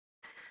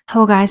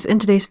Hello guys, in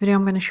today's video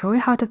I'm going to show you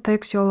how to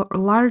fix your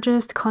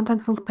largest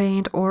contentful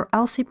paint or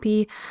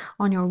LCP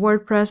on your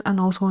WordPress and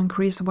also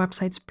increase the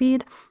website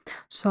speed.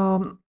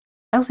 So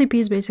LCP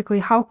is basically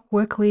how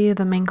quickly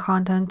the main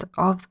content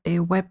of a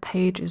web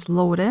page is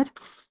loaded.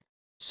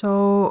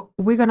 So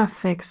we're gonna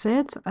fix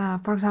it.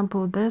 For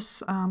example,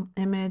 this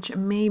image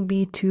may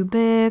be too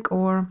big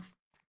or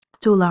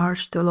too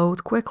large to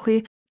load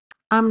quickly.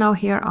 I'm now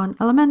here on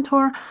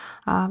Elementor.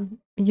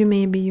 You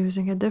may be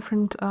using a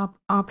different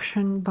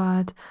option,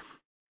 but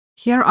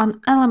here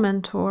on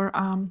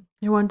Elementor,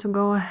 you want to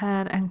go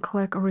ahead and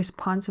click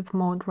responsive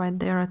mode right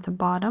there at the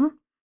bottom.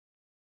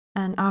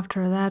 And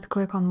after that,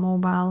 click on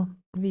mobile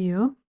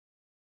view.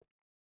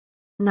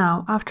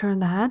 Now, after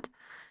that,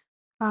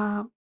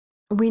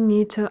 we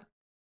need to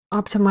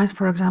optimize,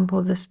 for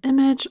example, this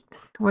image,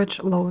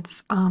 which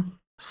loads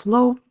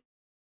slow.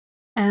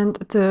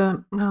 And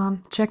to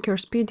check your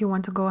speed, you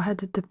want to go ahead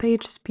to the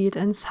page speed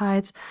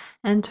insights,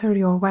 enter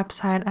your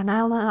website and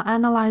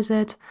analyze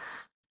it,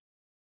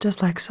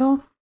 just like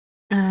so.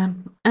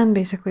 And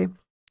basically,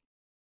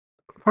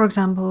 for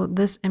example,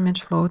 this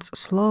image loads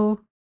slow.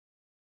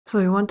 So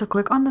you want to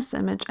click on this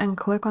image and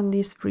click on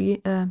these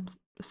three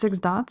 6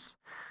 dots,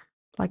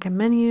 like a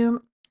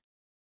menu.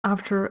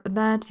 After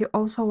that, you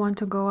also want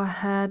to go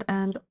ahead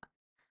and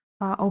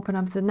open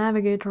up the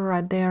navigator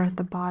right there at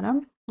the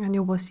bottom. And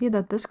you will see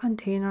that this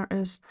container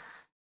is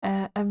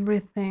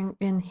everything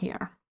in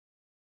here.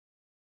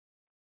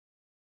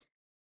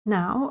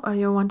 Now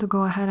you want to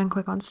go ahead and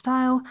click on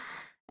style.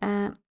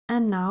 And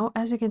now,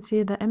 as you can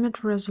see, the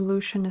image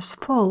resolution is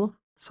full.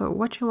 So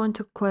what you want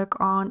to click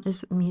on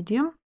is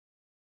medium.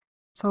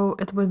 So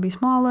it would be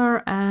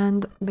smaller,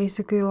 and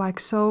basically like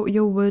so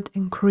you would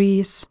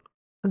increase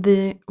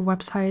the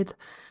website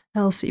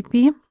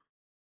LCP.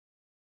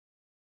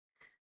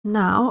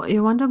 Now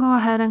you want to go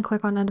ahead and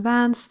click on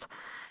advanced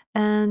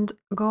and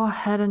go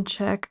ahead and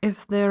check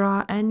if there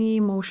are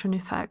any motion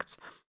effects.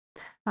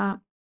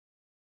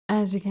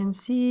 As you can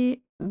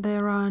see,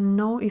 there are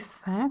no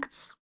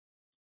effects.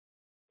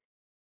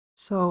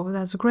 So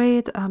that's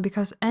great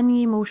because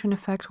any motion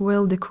effect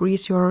will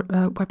decrease your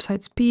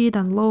website speed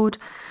and load.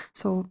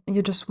 So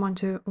you just want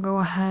to go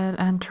ahead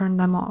and turn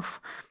them off.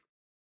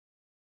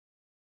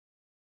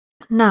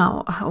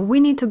 Now we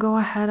need to go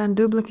ahead and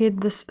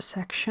duplicate this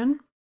section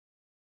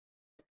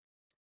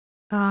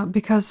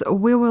because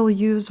we will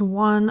use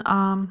one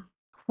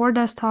for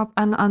desktop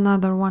and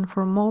another one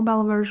for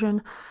mobile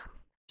version.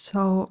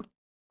 So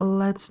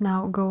let's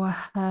now go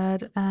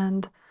ahead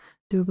and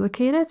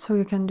duplicate it. So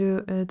you can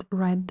do it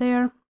right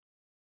there,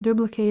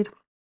 duplicate,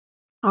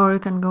 or you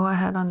can go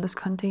ahead on this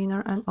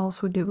container and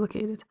also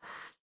duplicate it.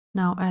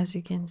 Now, as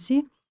you can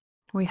see,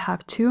 we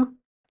have two.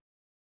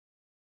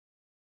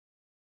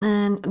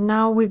 And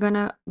now we're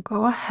gonna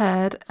go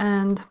ahead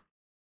and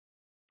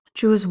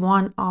choose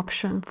one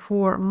option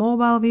for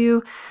mobile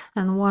view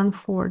and one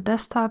for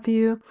desktop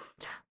view.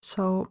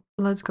 So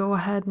let's go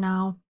ahead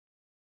now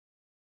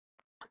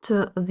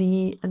to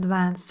the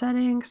advanced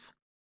settings,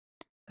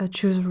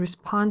 choose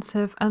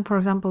responsive. And for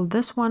example,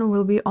 this one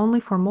will be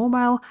only for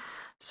mobile.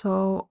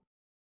 So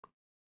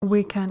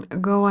we can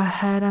go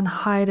ahead and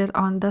hide it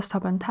on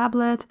desktop and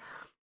tablet,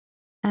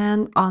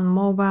 and on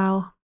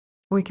mobile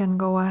we can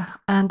go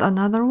and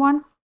another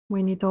one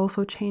we need to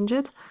also change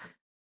it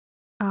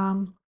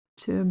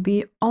to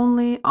be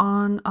only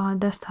on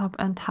desktop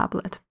and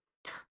tablet.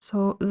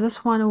 So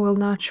this one will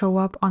not show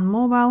up on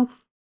mobile.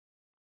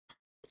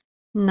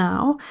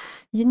 Now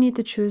you need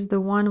to choose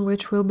the one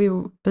which will be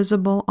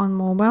visible on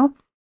mobile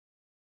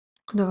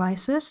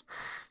devices,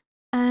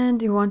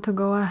 and you want to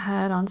go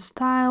ahead on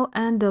style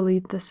and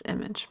delete this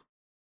image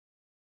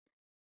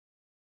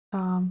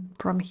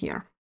from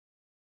here.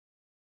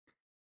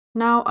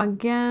 Now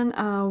again,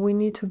 we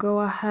need to go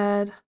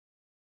ahead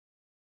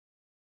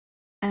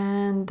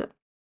and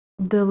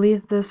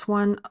delete this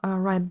one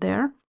right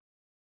there.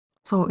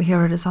 So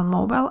here it is on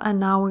mobile, and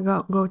now we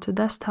go to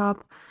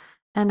desktop,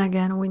 and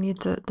again we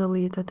need to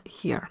delete it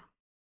here.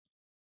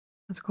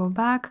 Let's go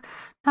back.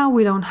 Now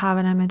we don't have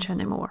an image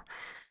anymore.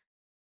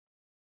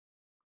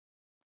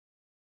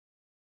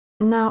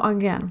 Now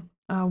again,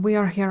 we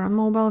are here on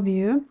mobile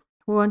view.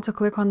 We want to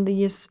click on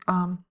these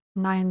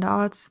 9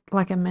 dots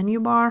like a menu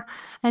bar,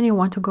 and you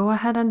want to go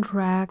ahead and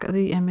drag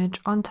the image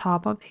on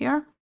top of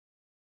here.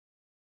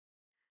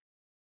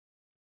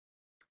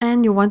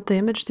 And you want the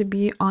image to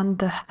be on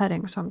the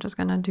heading. So I'm just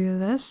gonna do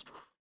this.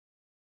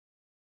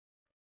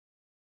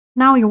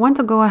 Now you want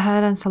to go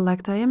ahead and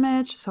select the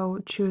image. So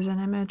choose an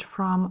image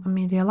from a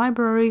media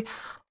library,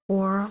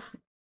 or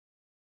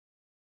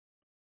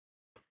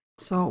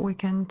so we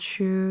can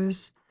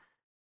choose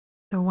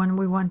the one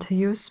we want to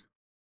use.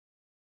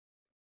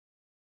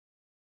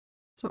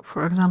 So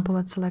for example,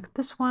 let's select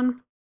this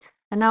one.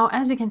 And now,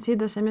 as you can see,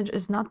 this image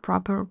is not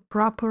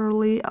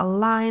properly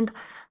aligned.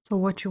 So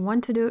what you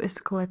want to do is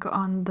click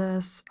on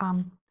this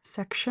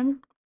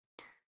section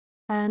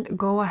and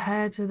go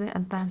ahead to the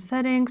advanced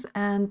settings,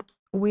 and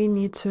we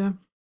need to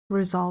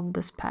resolve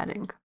this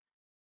padding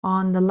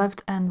on the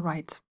left and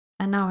right.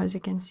 And now, as you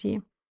can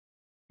see,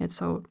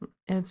 so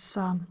its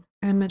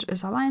image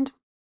is aligned.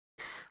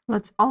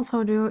 Let's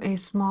also do a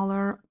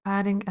smaller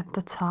padding at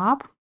the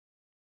top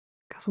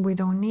because we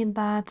don't need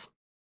that,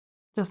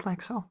 just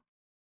like so.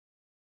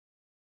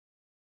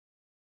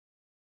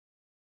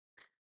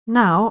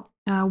 Now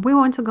we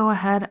want to go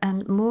ahead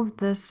and move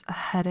this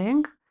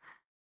heading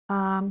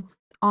on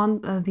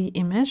the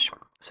image.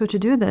 So to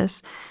do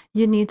this,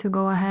 you need to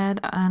go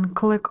ahead and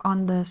click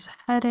on this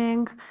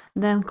heading,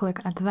 then click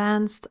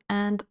Advanced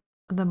and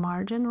the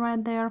margin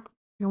right there.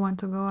 You want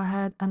to go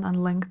ahead and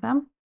unlink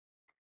them.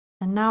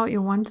 And now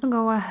you want to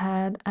go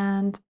ahead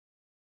and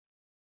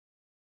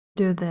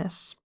do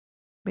this.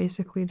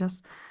 Basically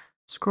just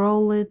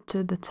scroll it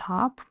to the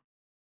top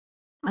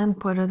and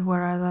put it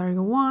wherever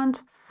you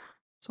want.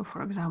 So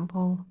for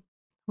example,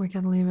 we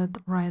can leave it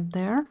right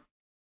there.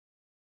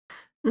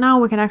 Now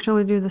we can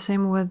actually do the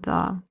same with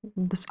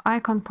this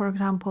icon, for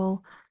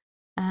example,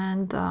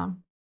 and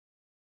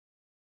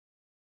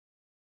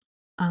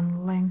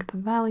unlink the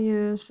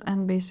values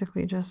and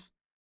basically just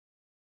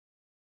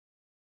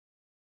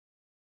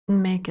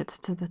make it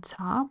to the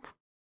top.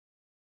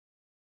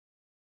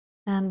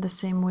 And the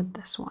same with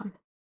this one.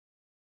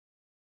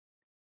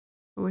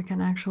 We can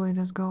actually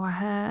just go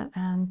ahead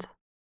and,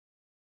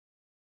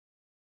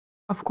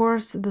 of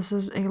course, this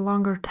is a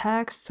longer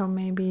text, so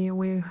maybe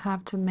we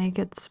have to make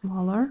it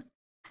smaller.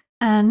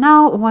 And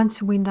now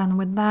once we're done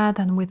with that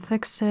and we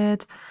fix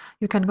it,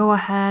 you can go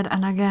ahead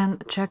and again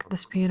check the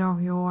speed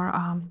of your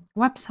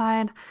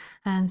website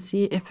and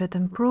see if it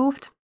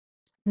improved.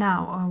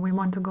 Now we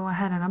want to go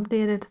ahead and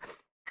update it.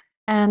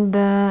 And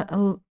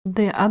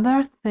the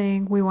other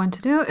thing we want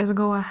to do is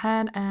go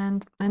ahead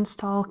and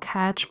install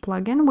Catch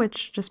plugin,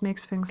 which just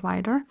makes things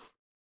lighter.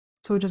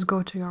 So just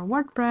go to your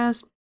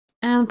WordPress,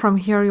 and from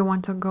here you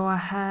want to go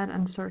ahead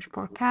and search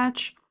for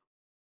Catch.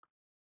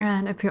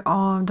 And if you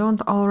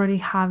don't already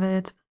have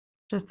it,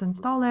 just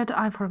install it.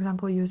 I, for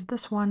example, use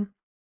this one.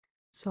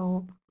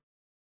 So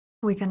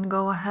we can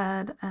go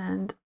ahead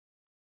and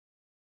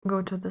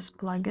go to this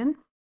plugin.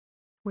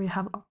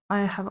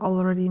 I have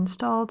already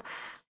installed.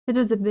 It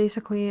is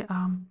basically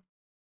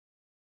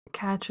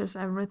catches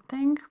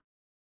everything.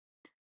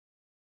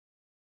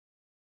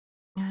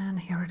 And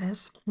here it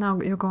is. Now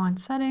you go on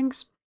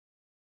settings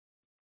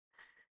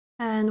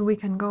and we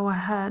can go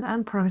ahead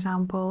and, for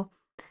example,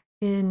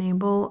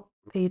 enable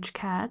page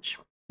catch.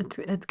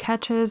 It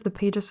catches the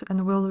pages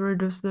and will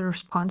reduce the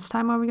response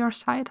time of your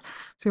site.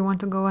 So you want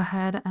to go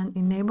ahead and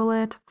enable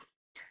it.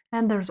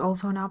 And there's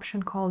also an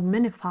option called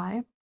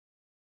minify,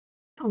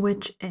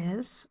 which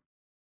is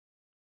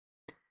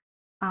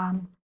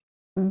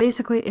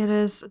basically it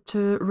is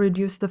to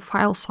reduce the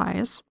file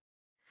size,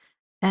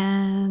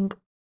 and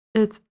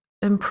it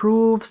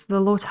improves the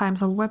load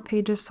times of web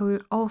pages. So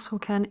you also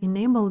can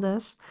enable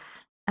this,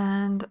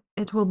 and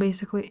it will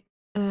basically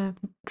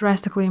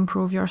drastically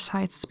improve your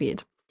site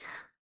speed.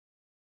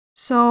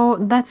 So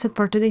that's it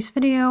for today's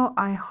video.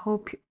 I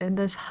hope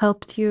this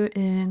helped you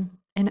in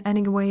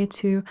any way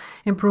to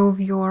improve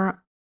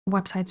your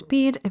website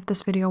speed. If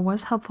this video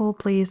was helpful,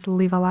 please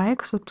leave a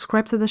like,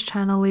 subscribe to this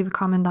channel, leave a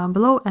comment down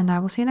below, and I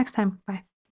will see you next time. Bye.